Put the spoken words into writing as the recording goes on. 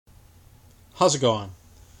How's it going?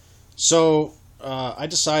 So, I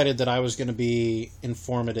decided that I was going to be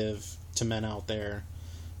informative to men out there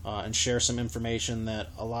and share some information that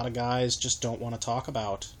a lot of guys just don't want to talk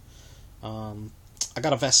about. I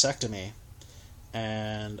got a vasectomy,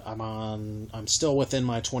 and I'm still within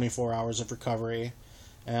my 24 hours of recovery,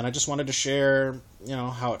 and I just wanted to share,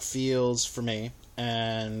 how it feels for me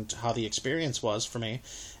and how the experience was for me,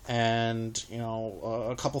 and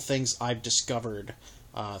a couple things I've discovered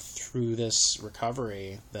through this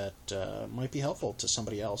recovery that might be helpful to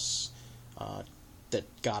somebody else that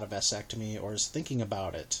got a vasectomy or is thinking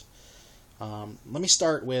about it. Let me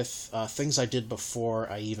start with things I did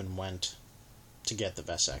before I even went to get the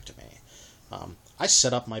vasectomy. I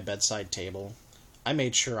set up my bedside table. I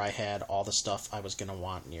made sure I had all the stuff I was going to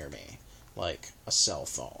want near me, like a cell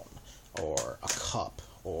phone, or a cup,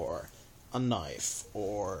 or a knife,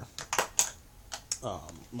 or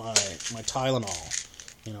my Tylenol.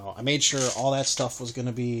 I made sure all that stuff was going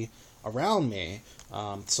to be around me,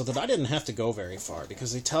 so that I didn't have to go very far,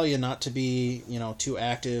 because they tell you not to be, too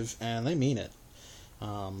active, and they mean it.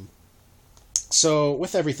 So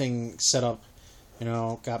with everything set up,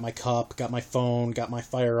 got my cup, got my phone, got my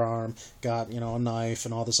firearm, got, a knife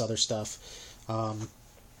and all this other stuff.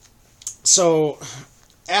 So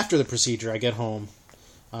after the procedure, I get home.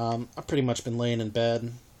 I've pretty much been laying in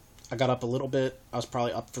bed. I got up a little bit. I was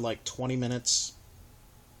probably up for like 20 minutes.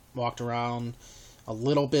 Walked around a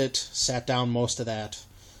little bit, sat down most of that.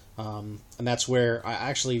 And that's where I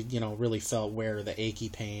actually, really felt where the achy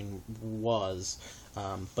pain was.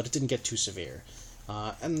 But it didn't get too severe.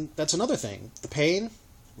 And that's another thing. The pain,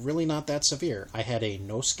 really not that severe. I had a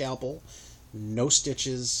no scalpel, no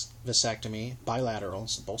stitches vasectomy,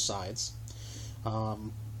 bilaterals, both sides.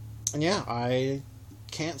 And yeah, I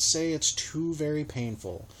can't say it's too very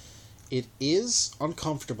painful. It is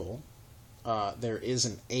uncomfortable. There is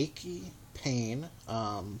an achy pain,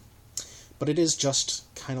 but it is just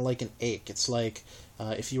kind of like an ache. It's like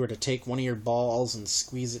if you were to take one of your balls and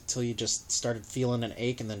squeeze it till you just started feeling an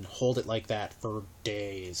ache and then hold it like that for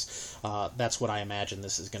days. That's what I imagine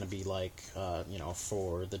this is going to be like,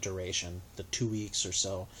 for the duration, the 2 weeks or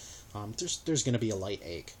so. There's going to be a light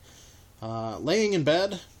ache. Laying in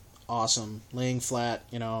bed, awesome. Laying flat,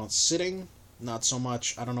 sitting, not so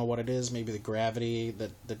much. I don't know what it is. Maybe the gravity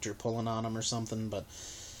that you're pulling on them or something, but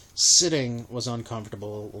sitting was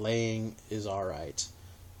uncomfortable. Laying is all right.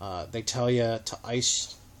 They tell you to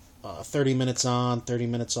ice 30 minutes on, 30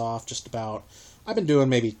 minutes off, just about. I've been doing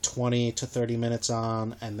maybe 20 to 30 minutes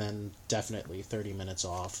on, and then definitely 30 minutes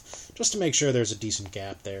off, just to make sure there's a decent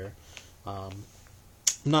gap there. I'm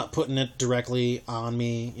not putting it directly on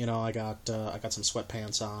me. I got some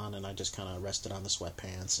sweatpants on, and I just kind of rested on the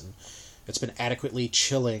sweatpants, and it's been adequately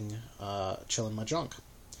chilling my junk.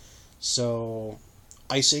 So,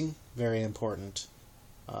 icing, very important.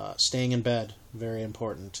 Staying in bed, very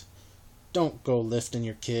important. Don't go lifting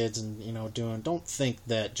your kids and, don't think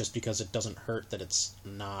that just because it doesn't hurt that it's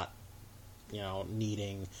not,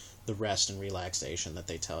 needing the rest and relaxation that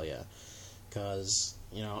they tell you. Because,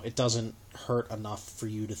 it doesn't hurt enough for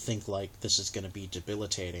you to think like this is going to be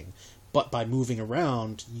debilitating. But by moving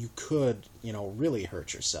around, you could, really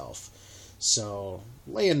hurt yourself. So,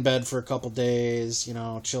 lay in bed for a couple days,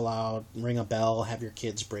 chill out, ring a bell, have your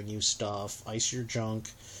kids bring you stuff, ice your junk,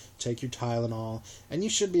 take your Tylenol, and you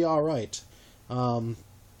should be alright.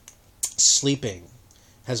 Sleeping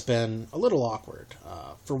has been a little awkward.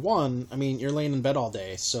 For one, you're laying in bed all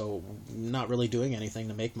day, so not really doing anything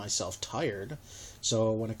to make myself tired.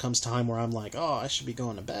 So when it comes time where I'm like, oh, I should be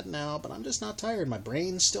going to bed now, but I'm just not tired. My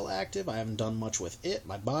brain's still active. I haven't done much with it.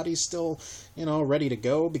 My body's still, ready to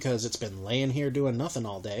go because it's been laying here doing nothing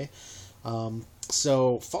all day.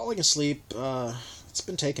 So falling asleep, it's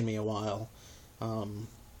been taking me a while.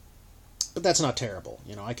 But that's not terrible.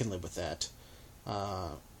 I can live with that.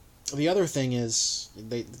 The other thing is,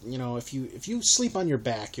 if you sleep on your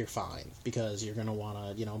back, you're fine, because you're going to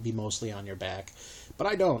want to, be mostly on your back. But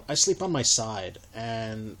I don't. I sleep on my side,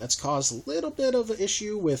 and that's caused a little bit of an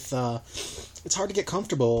issue with, it's hard to get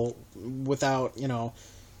comfortable without,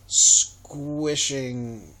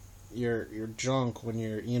 squishing your junk when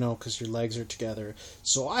you're, because your legs are together.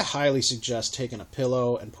 So I highly suggest taking a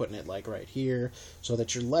pillow and putting it, like, right here, so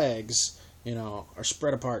that your legs, are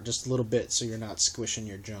spread apart just a little bit so you're not squishing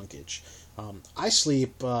your junkage. I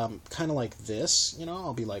sleep kind of like this,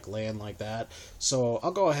 I'll be like laying like that. So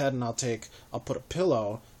I'll go ahead and I'll put a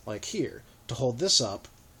pillow like here to hold this up.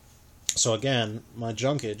 So again, my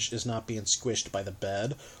junkage is not being squished by the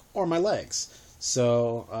bed or my legs.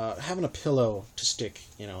 So having a pillow to stick,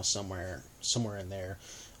 somewhere in there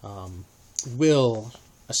will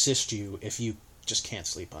assist you if you just can't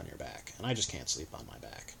sleep on your back, and I just can't sleep on my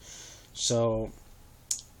back. So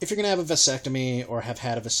if you're going to have a vasectomy or have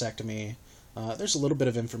had a vasectomy, there's a little bit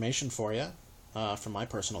of information for you from my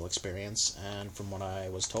personal experience and from what I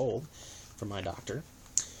was told from my doctor.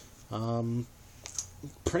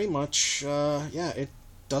 Pretty much, it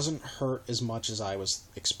doesn't hurt as much as I was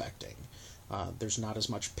expecting. There's not as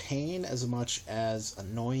much pain as much as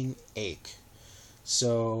annoying ache.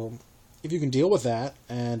 So if you can deal with that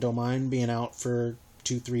and don't mind being out for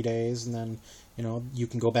 2-3 days, and then you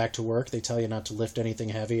can go back to work. They tell you not to lift anything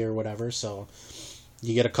heavy or whatever, so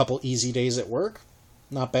you get a couple easy days at work.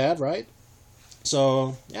 Not bad, right?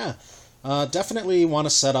 So yeah, definitely want to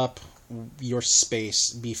set up your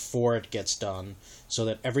space before it gets done, so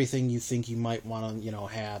that everything you think you might want to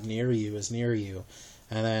have near you is near you.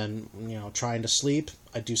 And then trying to sleep,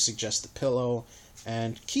 I do suggest the pillow,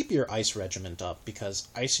 and keep your ice regimen up, because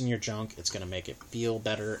icing your junk, it's going to make it feel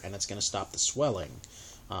better, and it's going to stop the swelling,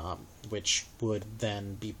 which would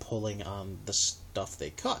then be pulling on the stuff they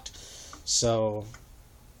cut. So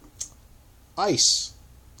ice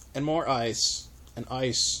and more ice and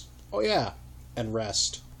ice, oh yeah, and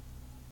rest.